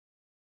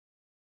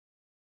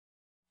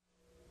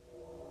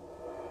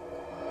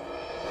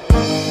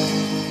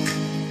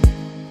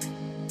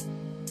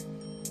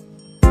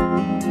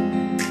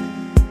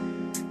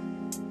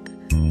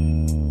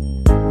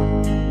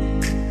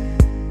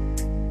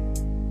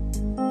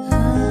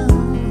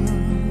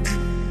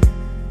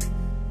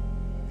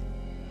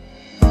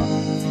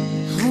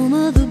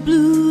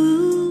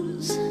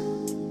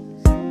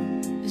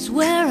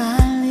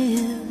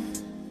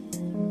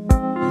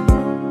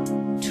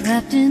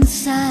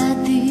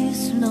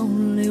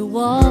lonely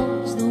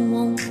walls that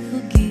won't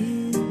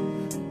forgive,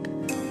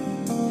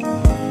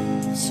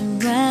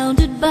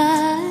 surrounded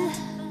by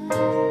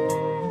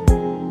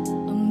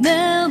a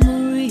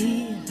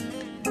memory.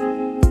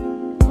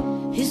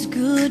 His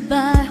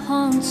goodbye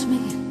haunts me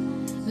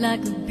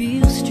like a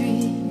Beale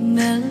Street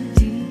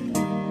melody.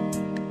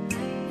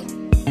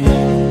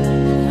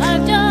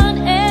 I've done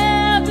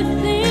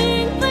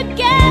everything but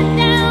get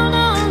down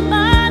on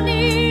my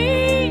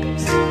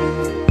knees.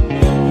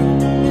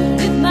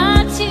 If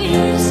my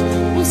tears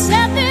will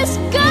set this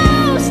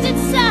ghost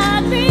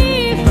inside me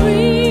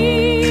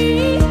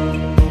free,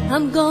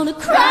 I'm gonna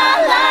cry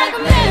like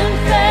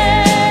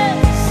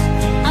Memphis.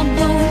 I'm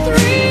going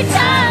 3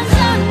 times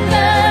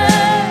under.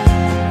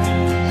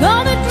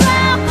 Gonna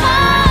drown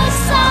my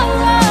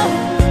sorrow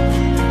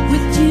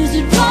with tears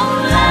that roll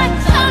like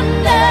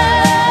thunder,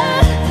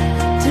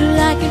 till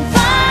I can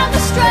find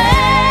the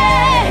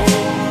strength,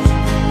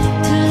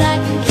 till I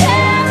can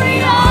carry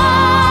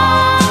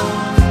on.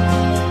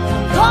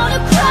 I'm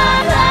gonna cry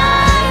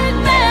like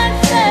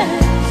Memphis.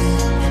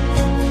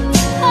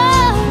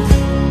 Oh,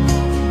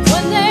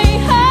 when they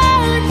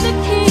heard the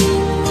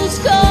king was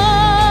gone.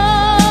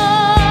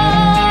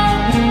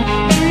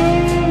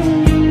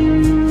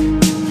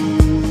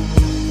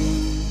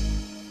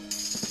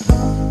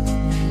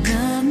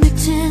 Love me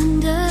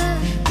tender,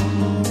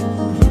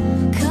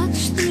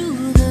 cuts through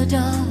the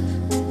dark,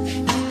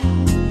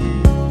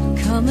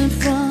 coming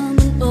from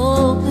an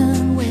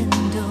open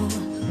window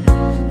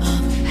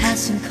of a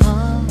passing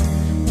car.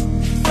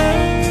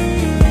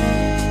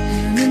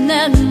 And in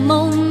that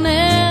moment